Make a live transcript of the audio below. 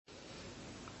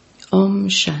Om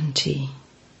Shanti.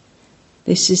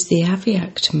 This is the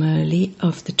Avyakt Murli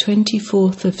of the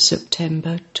 24th of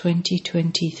September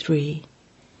 2023.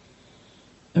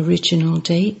 Original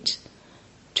date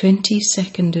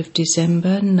 22nd of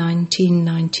December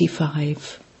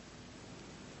 1995.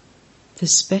 The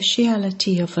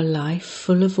speciality of a life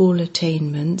full of all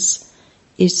attainments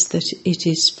is that it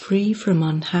is free from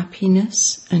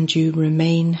unhappiness and you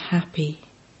remain happy.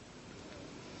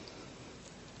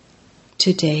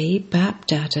 Today, Bap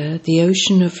Dada, the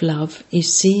ocean of love,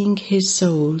 is seeing his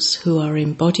souls who are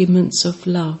embodiments of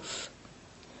love.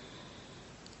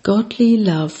 Godly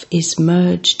love is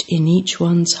merged in each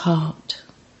one's heart.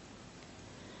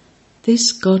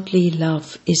 This godly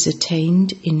love is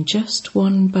attained in just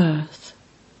one birth.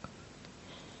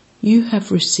 You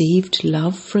have received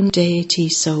love from deity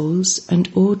souls and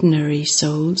ordinary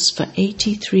souls for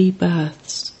 83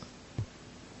 births.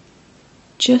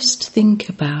 Just think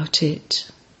about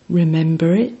it,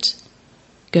 remember it,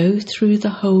 go through the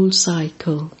whole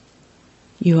cycle.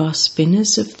 You are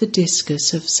spinners of the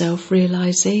discus of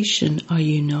self-realization, are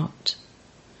you not?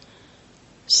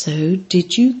 So,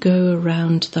 did you go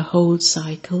around the whole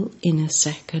cycle in a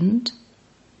second?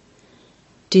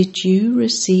 Did you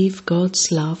receive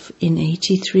God's love in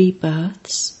 83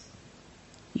 births?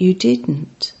 You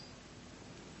didn't.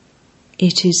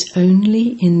 It is only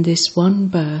in this one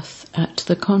birth at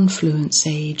the confluence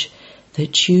age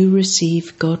that you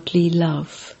receive godly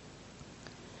love.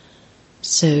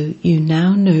 So you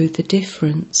now know the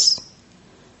difference.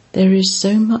 There is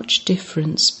so much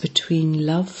difference between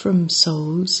love from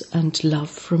souls and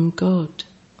love from God.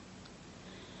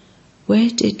 Where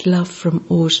did love from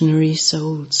ordinary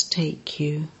souls take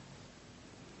you?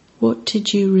 What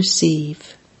did you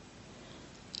receive?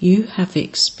 You have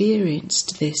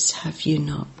experienced this, have you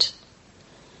not?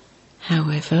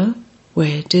 However,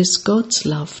 where does God's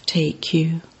love take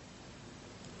you?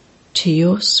 To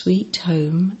your sweet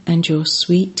home and your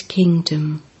sweet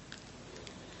kingdom.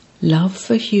 Love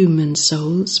for human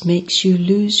souls makes you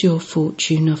lose your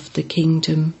fortune of the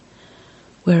kingdom,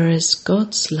 whereas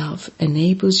God's love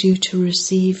enables you to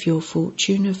receive your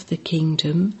fortune of the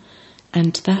kingdom,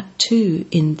 and that too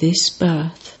in this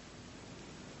birth.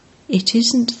 It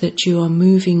isn't that you are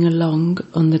moving along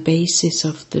on the basis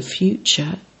of the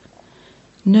future.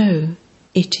 No,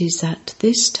 it is at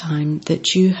this time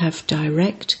that you have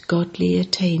direct godly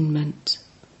attainment.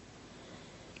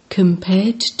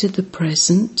 Compared to the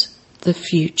present, the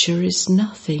future is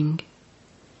nothing.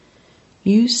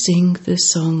 You sing the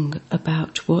song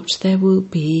about what there will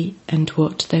be and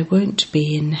what there won't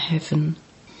be in heaven.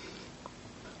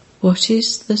 What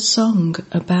is the song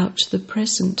about the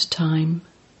present time?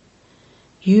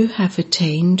 You have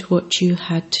attained what you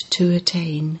had to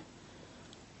attain,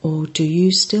 or do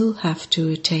you still have to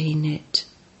attain it?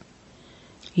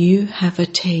 You have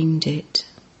attained it.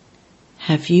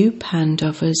 Have you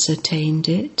Pandavas attained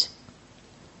it?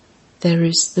 There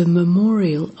is the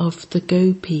memorial of the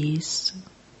gopis.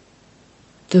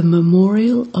 The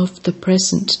memorial of the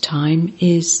present time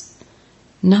is,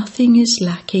 nothing is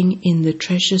lacking in the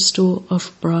treasure store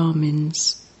of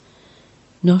Brahmins,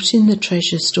 not in the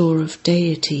treasure store of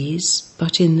deities,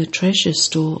 but in the treasure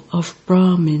store of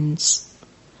Brahmins.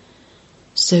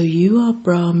 So you are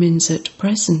Brahmins at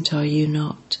present, are you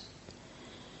not?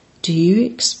 Do you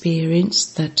experience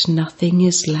that nothing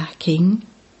is lacking?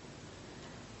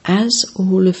 As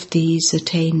all of these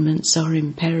attainments are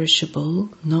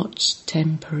imperishable, not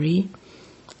temporary,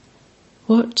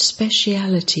 what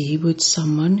speciality would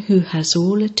someone who has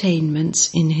all attainments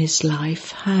in his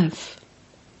life have?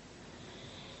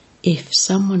 If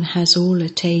someone has all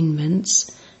attainments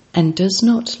and does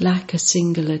not lack a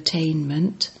single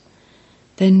attainment,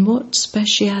 then what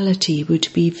speciality would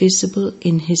be visible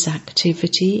in his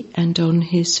activity and on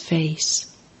his face?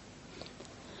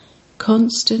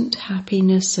 Constant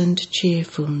happiness and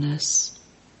cheerfulness.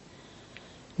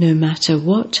 No matter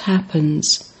what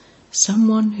happens,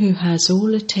 someone who has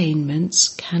all attainments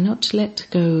cannot let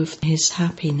go of his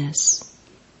happiness.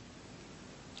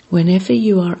 Whenever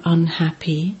you are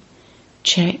unhappy,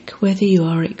 check whether you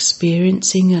are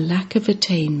experiencing a lack of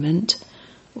attainment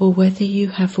or whether you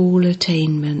have all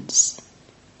attainments.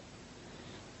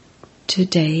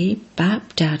 Today,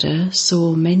 Bap Dada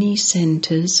saw many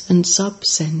centres and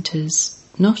sub-centres,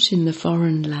 not in the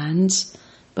foreign lands,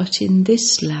 but in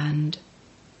this land.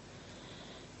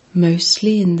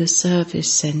 Mostly in the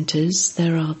service centres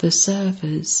there are the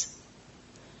servers.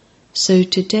 So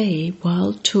today,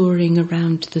 while touring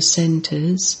around the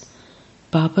centres,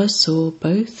 Baba saw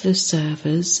both the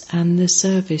servers and the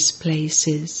service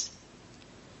places.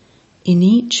 In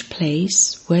each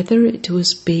place, whether it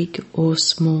was big or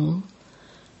small,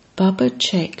 Baba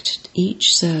checked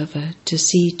each server to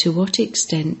see to what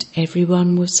extent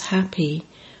everyone was happy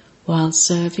while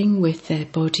serving with their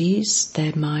bodies,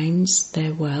 their minds,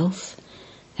 their wealth,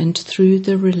 and through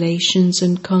the relations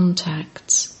and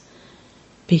contacts,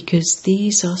 because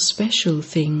these are special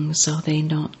things, are they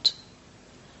not?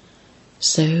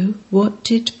 So, what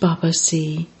did Baba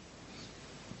see?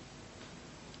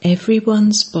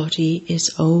 Everyone's body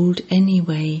is old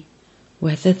anyway,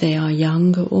 whether they are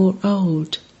young or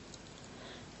old.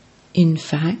 In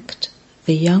fact,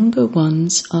 the younger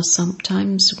ones are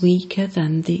sometimes weaker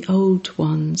than the old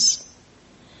ones.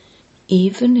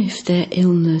 Even if their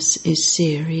illness is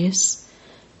serious,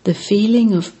 the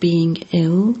feeling of being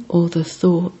ill or the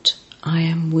thought, I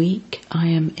am weak, I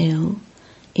am ill,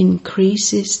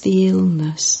 increases the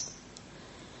illness.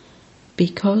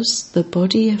 Because the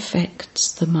body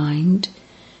affects the mind,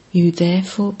 you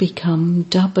therefore become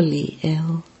doubly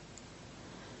ill.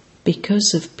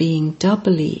 Because of being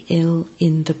doubly ill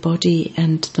in the body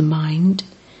and the mind,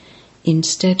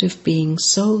 instead of being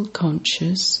soul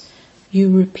conscious, you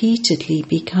repeatedly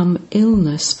become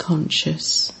illness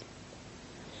conscious.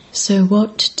 So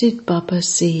what did Baba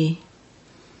see?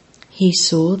 He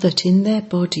saw that in their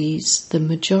bodies the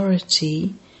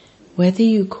majority, whether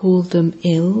you call them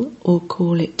ill or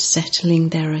call it settling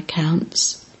their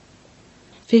accounts,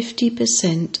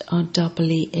 50% are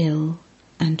doubly ill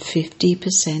and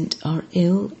 50% are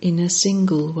ill in a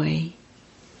single way.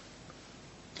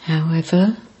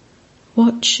 However,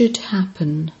 what should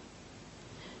happen?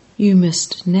 You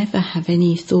must never have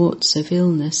any thoughts of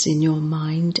illness in your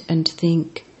mind and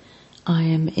think, I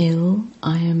am ill,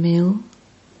 I am ill.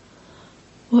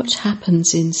 What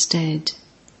happens instead?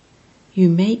 You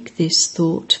make this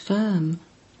thought firm,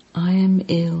 I am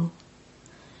ill.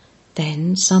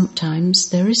 Then sometimes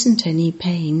there isn't any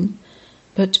pain,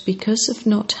 but because of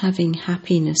not having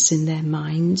happiness in their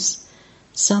minds,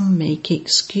 some make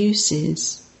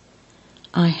excuses.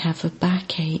 I have a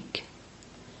backache.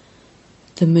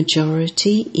 The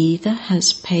majority either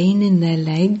has pain in their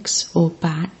legs or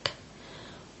back,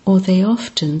 or they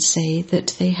often say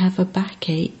that they have a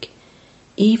backache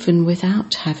even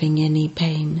without having any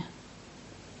pain.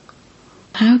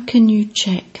 How can you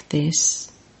check this?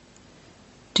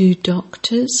 Do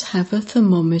doctors have a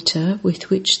thermometer with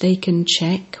which they can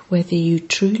check whether you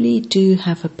truly do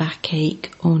have a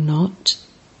backache or not?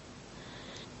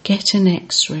 Get an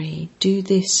X-ray, do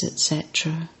this,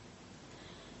 etc.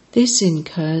 This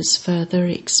incurs further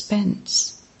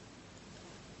expense.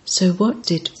 So what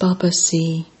did Baba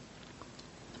see?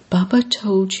 Baba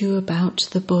told you about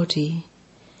the body.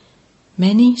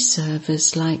 Many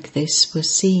servers like this were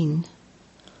seen.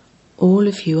 All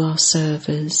of you are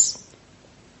servers.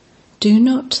 Do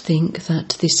not think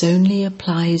that this only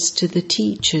applies to the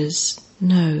teachers.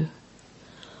 No.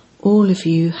 All of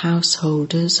you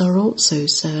householders are also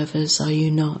servers, are you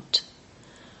not?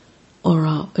 Or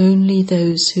are only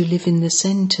those who live in the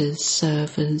centres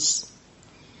servers?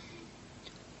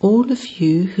 All of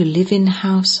you who live in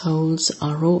households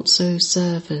are also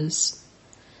servers.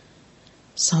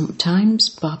 Sometimes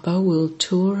Baba will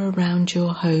tour around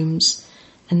your homes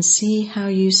and see how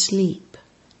you sleep,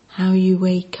 how you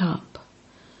wake up,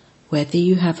 whether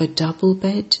you have a double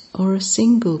bed or a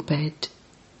single bed.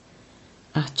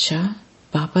 Acha,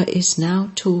 Baba is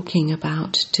now talking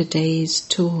about today's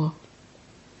tour.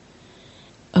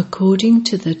 According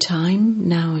to the time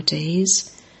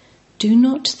nowadays, do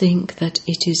not think that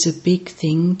it is a big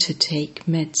thing to take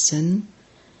medicine,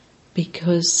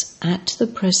 because at the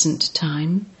present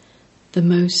time, the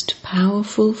most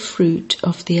powerful fruit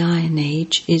of the Iron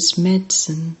Age is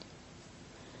medicine.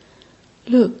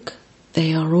 Look,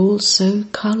 they are all so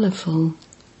colourful.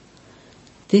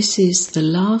 This is the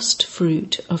last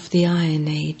fruit of the Iron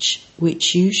Age,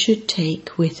 which you should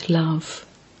take with love.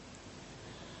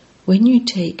 When you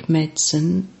take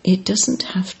medicine, it doesn't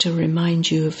have to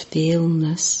remind you of the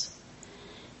illness.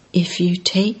 If you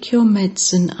take your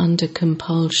medicine under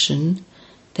compulsion,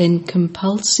 then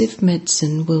compulsive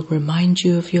medicine will remind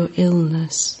you of your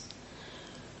illness.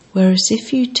 Whereas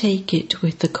if you take it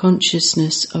with the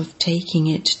consciousness of taking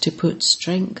it to put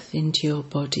strength into your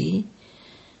body,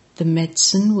 the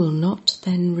medicine will not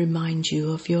then remind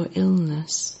you of your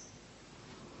illness.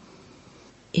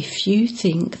 If you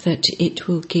think that it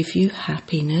will give you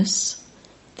happiness,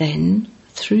 then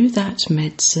through that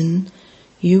medicine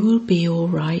you will be all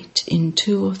right in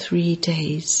 2 or 3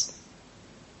 days.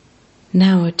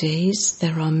 Nowadays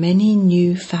there are many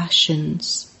new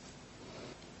fashions.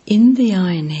 In the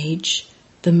Iron Age,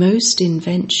 the most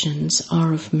inventions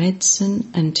are of medicine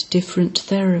and different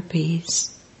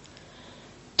therapies.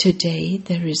 Today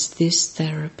there is this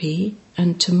therapy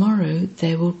and tomorrow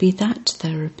there will be that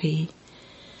therapy.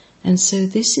 And so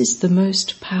this is the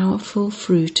most powerful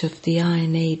fruit of the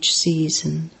Iron Age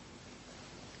season.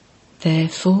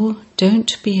 Therefore,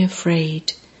 don't be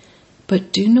afraid,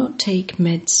 but do not take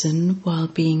medicine while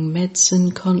being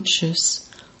medicine conscious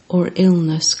or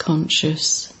illness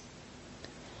conscious.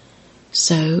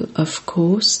 So, of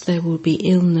course, there will be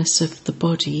illness of the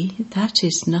body. That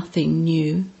is nothing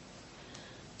new.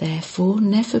 Therefore,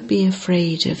 never be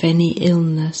afraid of any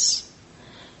illness.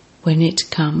 When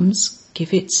it comes,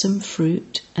 give it some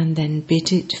fruit and then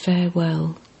bid it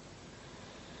farewell.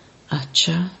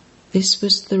 Acha, this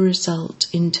was the result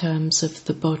in terms of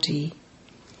the body.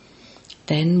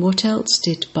 Then what else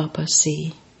did Baba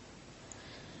see?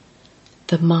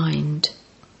 The mind.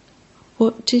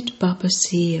 What did Baba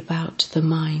see about the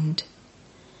mind?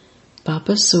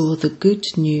 Baba saw the good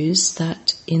news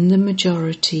that in the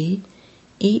majority,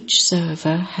 each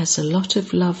server has a lot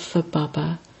of love for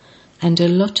Baba and a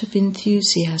lot of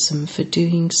enthusiasm for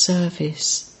doing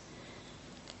service,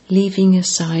 leaving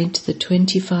aside the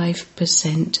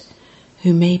 25%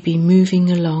 who may be moving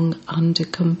along under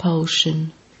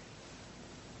compulsion.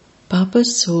 Baba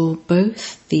saw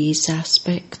both these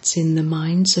aspects in the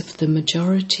minds of the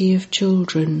majority of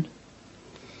children.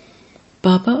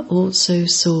 Baba also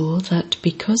saw that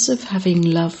because of having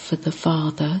love for the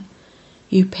Father,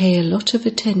 you pay a lot of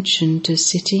attention to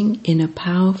sitting in a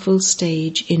powerful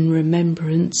stage in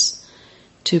remembrance,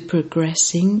 to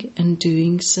progressing and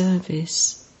doing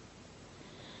service.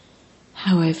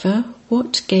 However,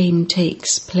 what game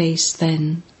takes place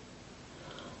then?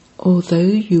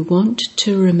 Although you want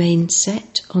to remain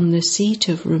set on the seat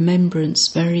of remembrance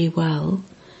very well,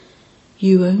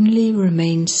 you only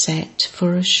remain set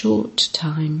for a short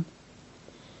time.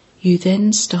 You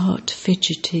then start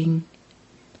fidgeting.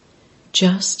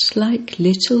 Just like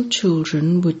little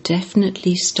children would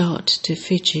definitely start to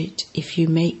fidget if you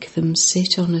make them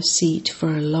sit on a seat for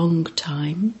a long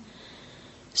time,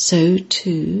 so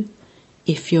too,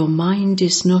 if your mind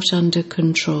is not under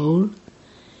control,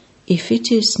 if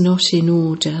it is not in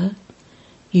order,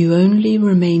 you only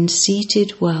remain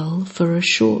seated well for a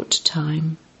short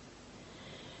time.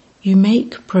 You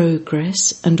make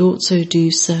progress and also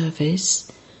do service,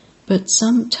 but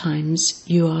sometimes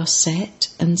you are set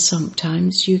and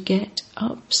sometimes you get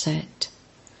upset.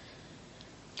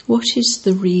 What is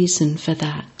the reason for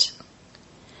that?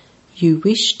 You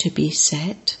wish to be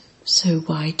set, so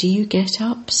why do you get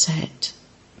upset?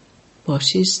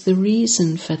 What is the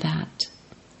reason for that?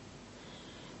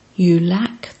 You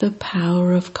lack the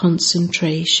power of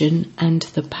concentration and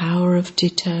the power of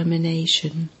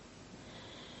determination.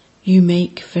 You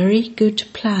make very good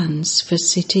plans for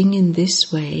sitting in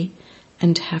this way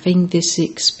and having this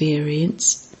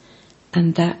experience,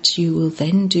 and that you will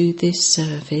then do this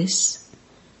service,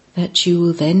 that you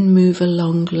will then move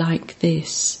along like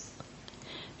this.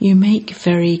 You make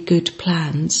very good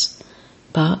plans,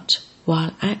 but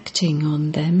while acting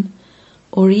on them,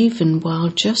 or even while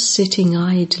just sitting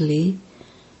idly,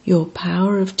 your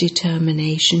power of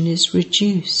determination is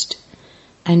reduced,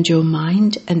 and your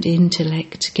mind and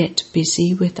intellect get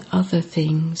busy with other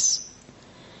things.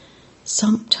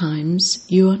 Sometimes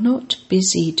you are not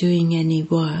busy doing any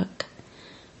work,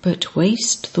 but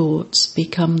waste thoughts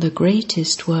become the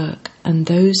greatest work and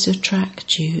those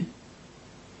attract you.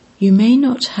 You may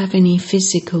not have any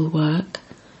physical work,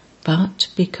 but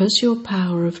because your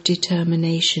power of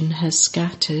determination has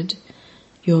scattered,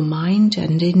 your mind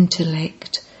and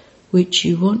intellect, which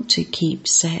you want to keep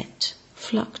set,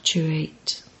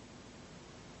 fluctuate.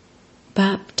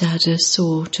 Bap Dada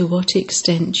saw to what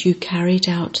extent you carried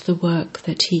out the work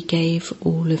that he gave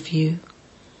all of you.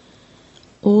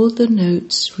 All the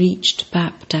notes reached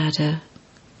Bap Dada.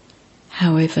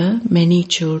 However, many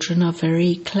children are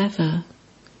very clever.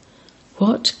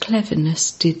 What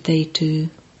cleverness did they do?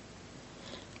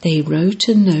 They wrote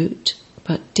a note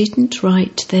but didn't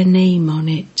write their name on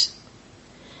it.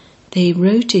 They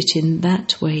wrote it in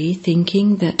that way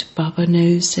thinking that Baba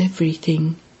knows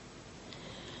everything.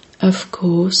 Of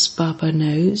course Baba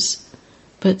knows,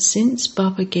 but since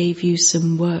Baba gave you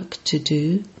some work to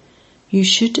do, you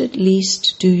should at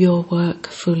least do your work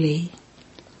fully.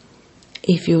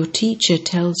 If your teacher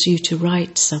tells you to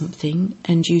write something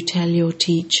and you tell your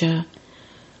teacher,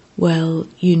 "Well,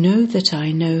 you know that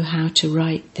I know how to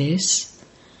write this,"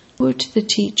 would the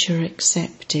teacher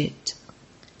accept it?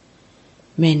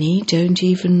 Many don't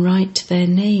even write their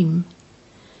name.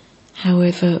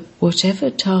 However, whatever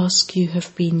task you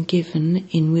have been given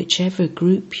in whichever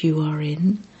group you are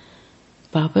in,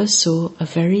 Baba saw a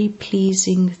very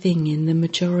pleasing thing in the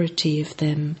majority of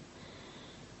them.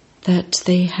 that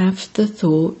they have the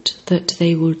thought that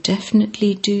they will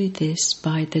definitely do this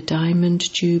by the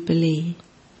Diamond Jubilee.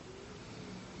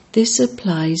 This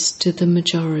applies to the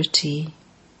majority.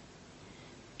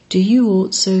 Do you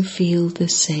also feel the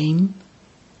same?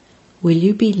 Will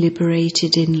you be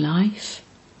liberated in life?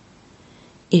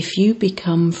 If you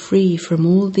become free from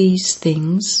all these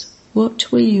things, what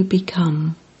will you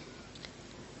become?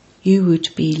 You would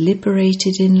be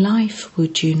liberated in life,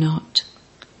 would you not?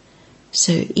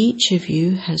 So each of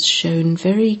you has shown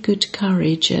very good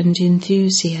courage and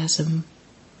enthusiasm.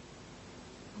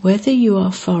 Whether you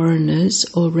are foreigners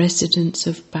or residents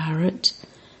of Bharat,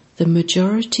 the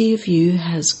majority of you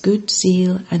has good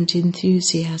zeal and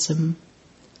enthusiasm.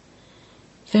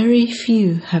 Very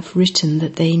few have written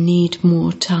that they need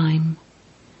more time.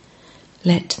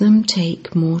 Let them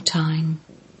take more time.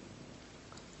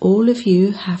 All of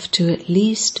you have to at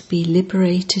least be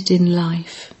liberated in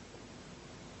life.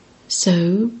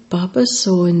 So, Baba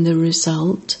saw in the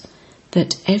result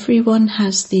that everyone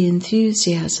has the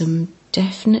enthusiasm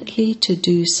definitely to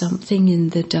do something in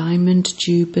the Diamond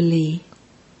Jubilee.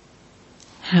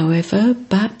 However,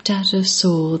 Bap-Dada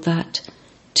saw that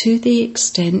to the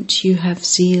extent you have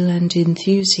zeal and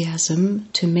enthusiasm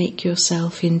to make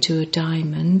yourself into a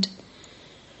diamond,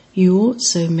 you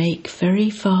also make very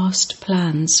fast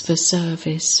plans for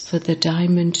service for the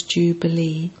Diamond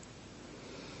Jubilee.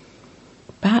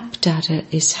 Bap-Dada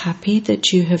is happy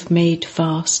that you have made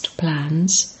fast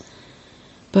plans,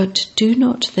 but do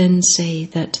not then say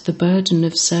that the burden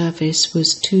of service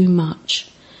was too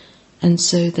much and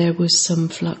so there was some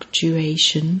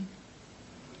fluctuation.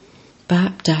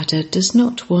 Bap-Dada does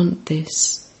not want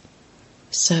this.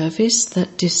 Service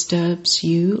that disturbs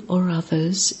you or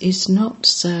others is not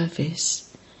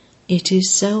service, it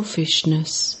is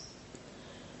selfishness.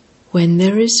 When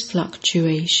there is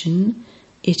fluctuation,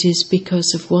 it is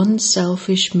because of one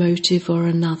selfish motive or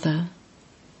another.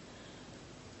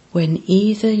 When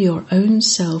either your own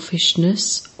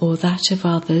selfishness or that of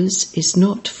others is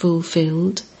not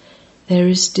fulfilled, there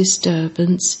is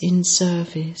disturbance in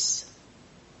service.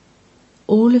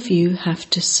 All of you have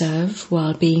to serve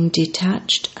while being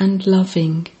detached and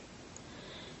loving.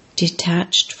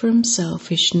 Detached from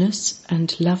selfishness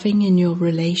and loving in your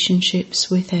relationships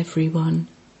with everyone.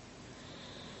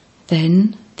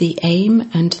 Then the aim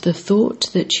and the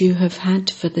thought that you have had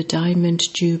for the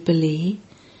Diamond Jubilee,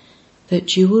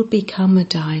 that you will become a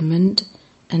diamond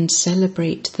and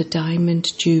celebrate the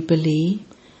Diamond Jubilee,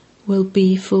 will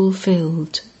be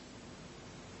fulfilled.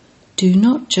 Do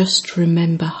not just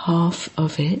remember half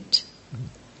of it.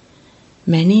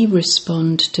 Many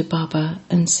respond to Baba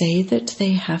and say that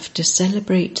they have to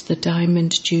celebrate the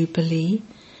Diamond Jubilee,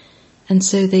 and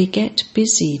so they get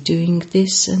busy doing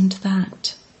this and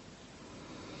that.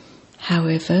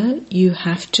 However, you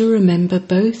have to remember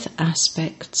both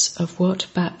aspects of what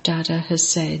Bap-Dada has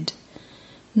said,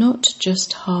 not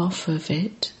just half of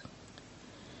it.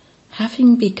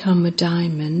 Having become a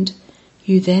diamond,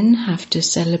 you then have to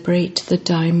celebrate the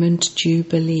Diamond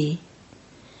Jubilee.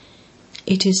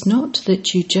 It is not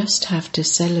that you just have to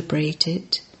celebrate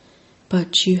it,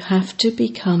 but you have to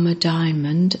become a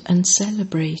diamond and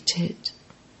celebrate it.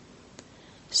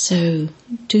 So,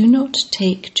 do not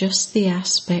take just the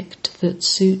aspect that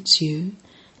suits you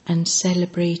and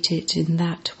celebrate it in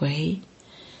that way,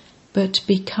 but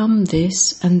become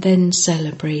this and then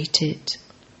celebrate it.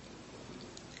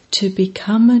 To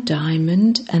become a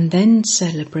diamond and then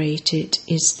celebrate it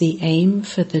is the aim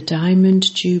for the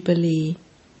Diamond Jubilee.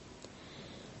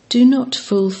 Do not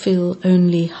fulfill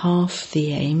only half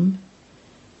the aim.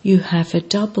 You have a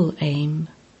double aim.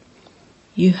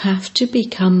 You have to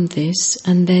become this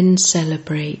and then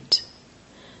celebrate.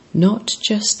 Not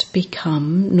just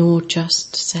become nor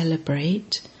just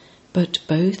celebrate, but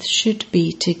both should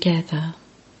be together.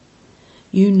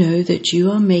 You know that you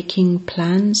are making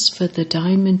plans for the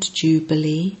Diamond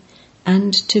Jubilee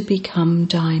and to become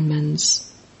diamonds.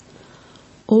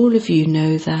 All of you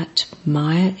know that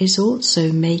Maya is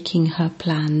also making her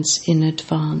plans in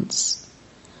advance.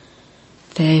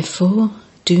 Therefore,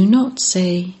 do not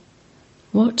say,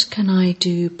 "What can I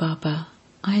do, Baba?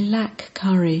 I lack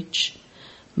courage.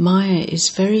 Maya is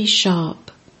very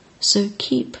sharp, so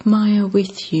keep Maya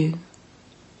with you."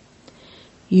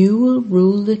 You will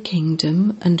rule the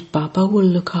kingdom and Baba will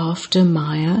look after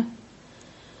Maya.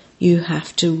 You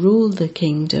have to rule the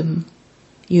kingdom.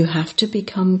 You have to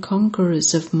become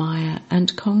conquerors of Maya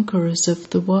and conquerors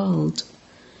of the world.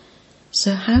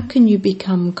 So how can you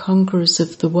become conquerors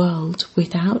of the world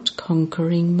without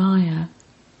conquering Maya?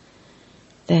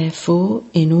 Therefore,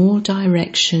 in all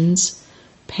directions,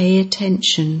 pay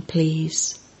attention,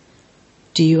 please.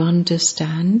 Do you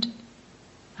understand?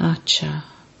 Acha.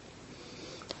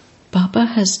 Baba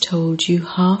has told you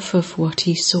half of what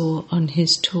he saw on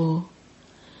his tour.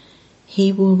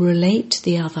 He will relate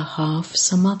the other half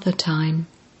some other time.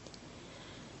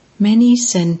 Many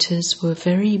centres were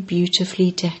very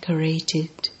beautifully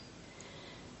decorated.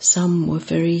 Some were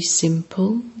very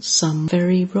simple, some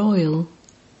very royal.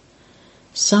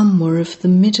 Some were of the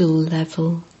middle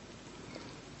level.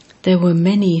 There were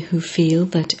many who feel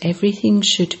that everything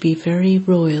should be very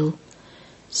royal,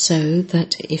 so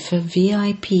that if a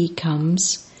VIP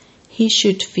comes, he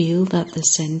should feel that the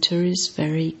centre is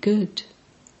very good.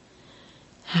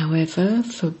 However,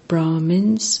 for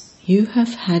Brahmins, you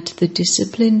have had the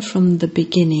discipline from the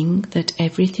beginning that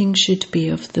everything should be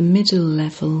of the middle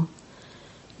level,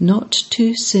 not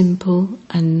too simple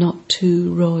and not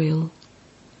too royal.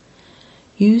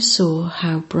 You saw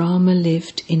how Brahma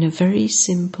lived in a very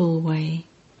simple way.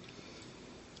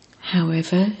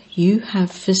 However, you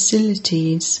have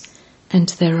facilities, and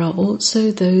there are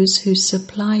also those who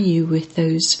supply you with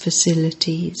those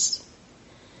facilities.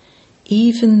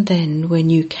 Even then, when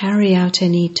you carry out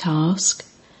any task,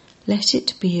 let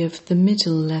it be of the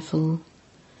middle level.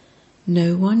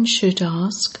 No one should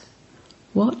ask,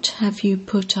 "What have you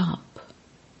put up?"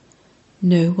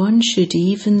 No one should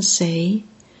even say,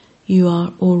 "You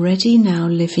are already now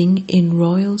living in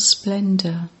royal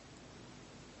splendour."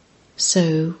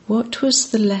 So, what was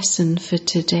the lesson for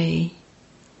today?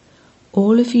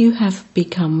 All of you have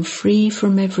become free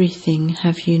from everything,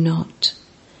 have you not?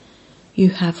 You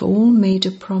have all made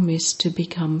a promise to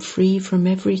become free from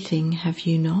everything, have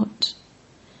you not?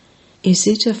 Is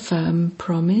it a firm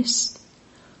promise?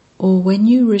 Or when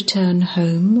you return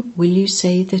home, will you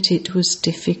say that it was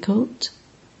difficult?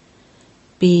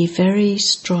 Be very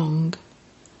strong.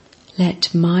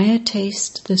 Let Maya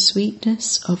taste the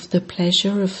sweetness of the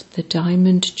pleasure of the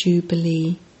Diamond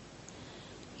Jubilee.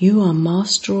 You are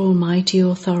Master Almighty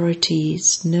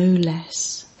Authorities, no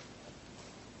less.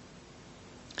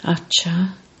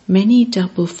 Acha, many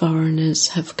double foreigners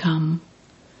have come.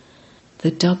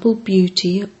 The double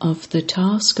beauty of the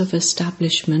task of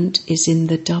establishment is in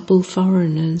the double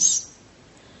foreigners.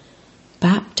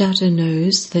 Bap Dada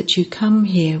knows that you come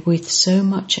here with so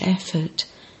much effort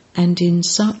and in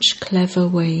such clever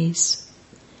ways.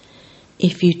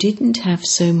 If you didn't have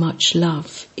so much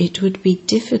love, it would be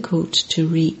difficult to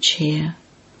reach here.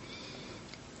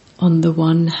 On the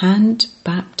one hand,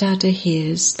 Bap Dada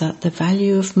hears that the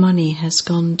value of money has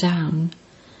gone down,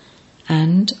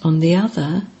 and on the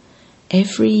other,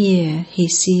 every year he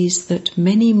sees that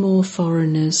many more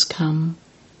foreigners come.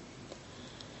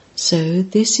 So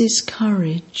this is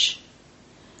courage.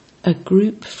 A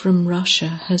group from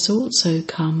Russia has also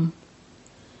come.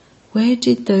 Where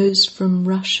did those from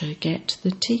Russia get the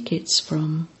tickets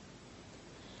from?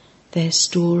 Their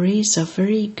stories are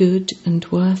very good and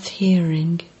worth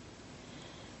hearing.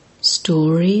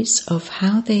 Stories of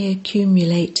how they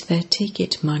accumulate their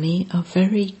ticket money are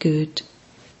very good.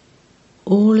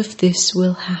 All of this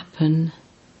will happen.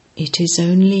 It is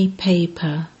only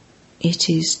paper. It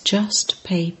is just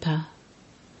paper.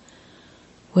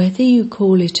 Whether you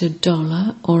call it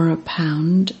 $1 or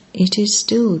 £1, it is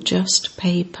still just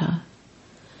paper.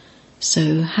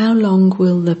 So how long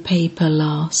will the paper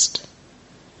last?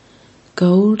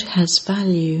 Gold has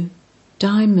value,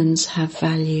 diamonds have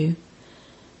value,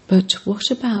 but what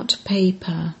about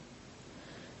paper?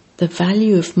 The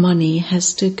value of money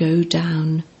has to go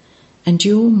down, and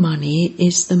your money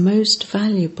is the most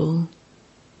valuable.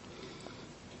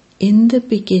 In the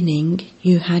beginning,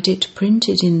 you had it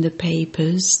printed in the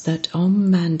papers that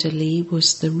Om Mandali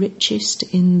was the richest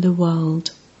in the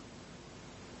world.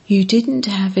 You didn't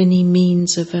have any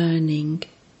means of earning.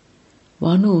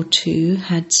 One or two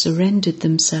had surrendered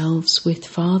themselves with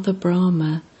Father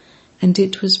Brahma, and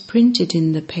it was printed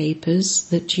in the papers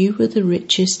that you were the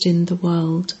richest in the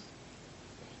world.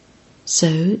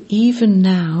 So even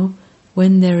now,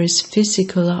 when there is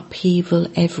physical upheaval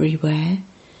everywhere,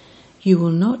 you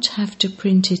will not have to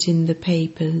print it in the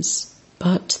papers,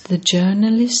 but the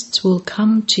journalists will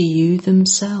come to you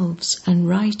themselves and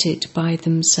write it by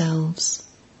themselves.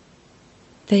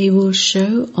 They will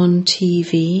show on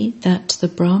TV that the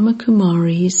Brahma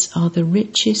Kumaris are the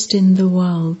richest in the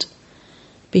world,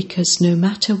 because no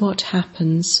matter what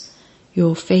happens,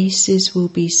 your faces will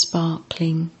be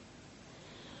sparkling.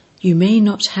 You may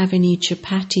not have any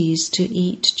chapatis to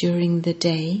eat during the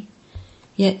day,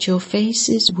 yet your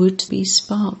faces would be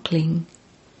sparkling.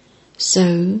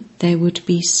 So there would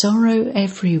be sorrow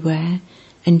everywhere,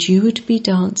 and you would be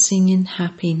dancing in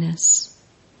happiness.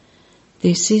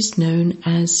 This is known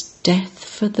as death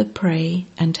for the prey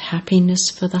and happiness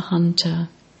for the hunter.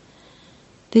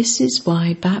 This is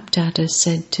why Bapdada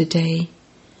said today,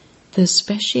 the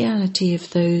speciality of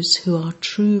those who are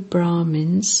true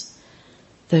Brahmins,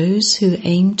 those who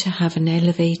aim to have an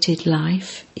elevated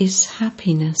life, is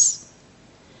happiness.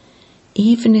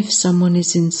 Even if someone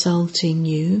is insulting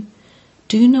you,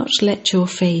 do not let your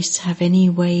face have any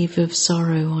wave of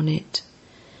sorrow on it.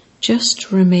 Just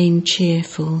remain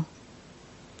cheerful.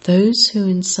 Those who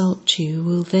insult you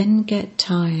will then get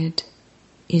tired.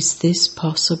 Is this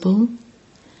possible?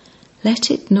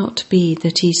 Let it not be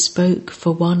that he spoke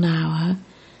for 1 hour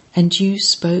and you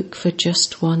spoke for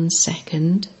just 1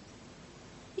 second.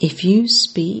 If you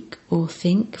speak or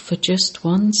think for just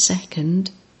 1 second,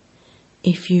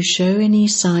 if you show any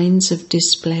signs of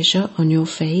displeasure on your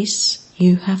face,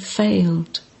 you have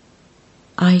failed.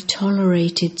 I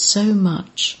tolerated so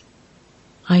much.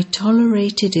 I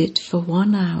tolerated it for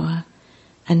 1 hour,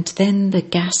 and then the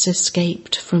gas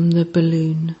escaped from the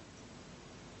balloon.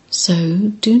 So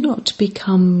do not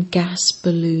become gas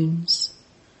balloons.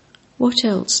 What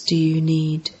else do you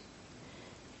need?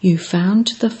 You found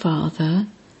the Father,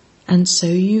 and so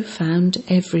you found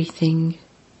everything.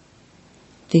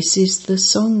 This is the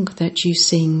song that you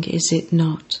sing, is it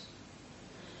not?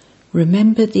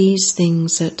 Remember these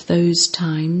things at those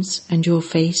times, and your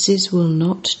faces will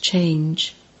not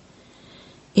change.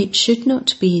 It should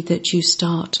not be that you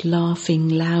start laughing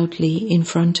loudly in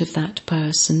front of that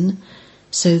person,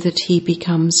 so that he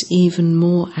becomes even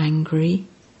more angry.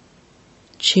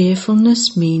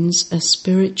 Cheerfulness means a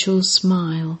spiritual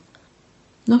smile,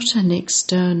 not an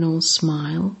external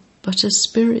smile, but a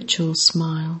spiritual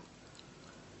smile.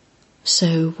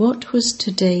 So what was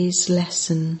today's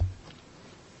lesson?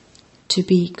 To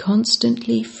be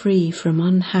constantly free from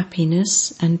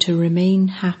unhappiness and to remain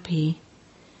happy.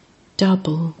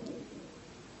 Double.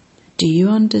 Do you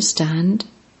understand?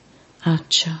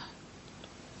 Acha.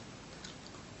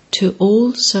 To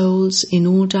all souls in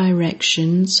all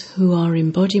directions who are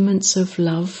embodiments of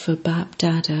love for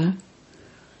Bapdada,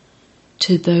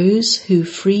 to those who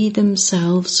free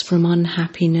themselves from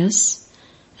unhappiness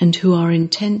and who are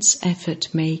intense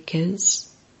effort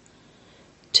makers,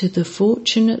 to the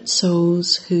fortunate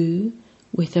souls who,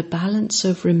 with a balance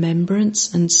of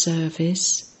remembrance and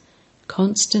service,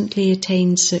 constantly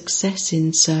attain success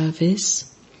in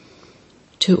service,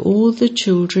 to all the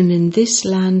children in this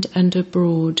land and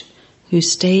abroad who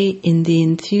stay in the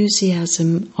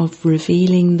enthusiasm of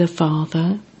revealing the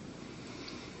Father,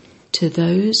 to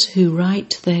those who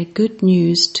write their good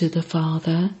news to the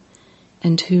Father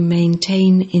and who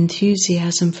maintain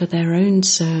enthusiasm for their own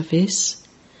service,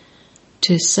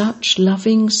 to such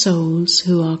loving souls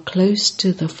who are close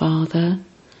to the Father,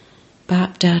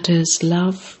 Bapdada's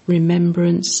love,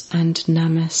 remembrance and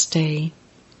namaste.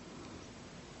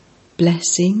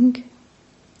 Blessing.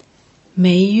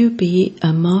 May you be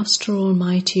a Master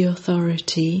Almighty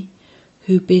Authority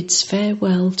who bids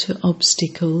farewell to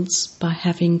obstacles by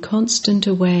having constant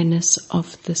awareness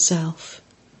of the Self.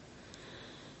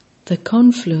 The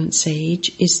confluence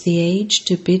age is the age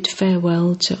to bid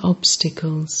farewell to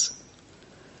obstacles.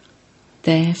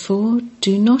 Therefore,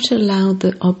 do not allow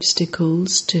the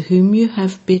obstacles to whom you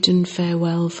have bidden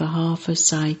farewell for half a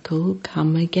cycle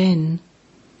come again.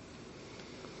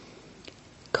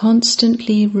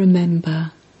 Constantly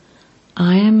remember,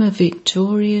 I am a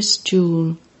victorious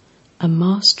jewel, a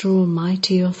Master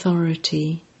Almighty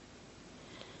Authority.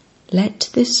 Let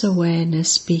this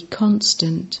awareness be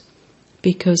constant,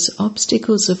 because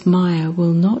obstacles of Maya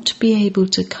will not be able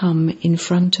to come in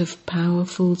front of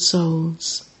powerful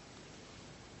souls.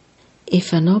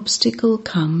 If an obstacle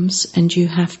comes and you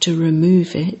have to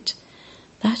remove it,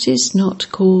 that is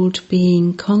not called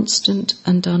being constant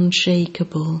and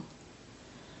unshakable.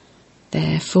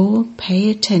 Therefore, pay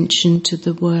attention to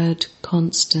the word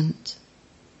constant.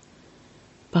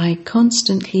 By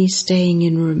constantly staying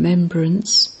in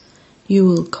remembrance, you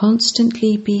will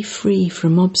constantly be free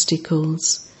from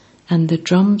obstacles, and the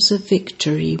drums of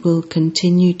victory will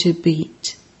continue to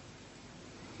beat.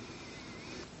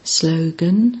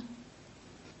 Slogan: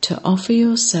 to offer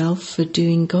yourself for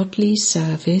doing godly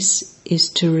service is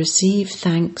to receive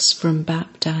thanks from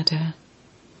Bapdada.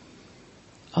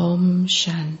 Om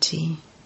Shanti.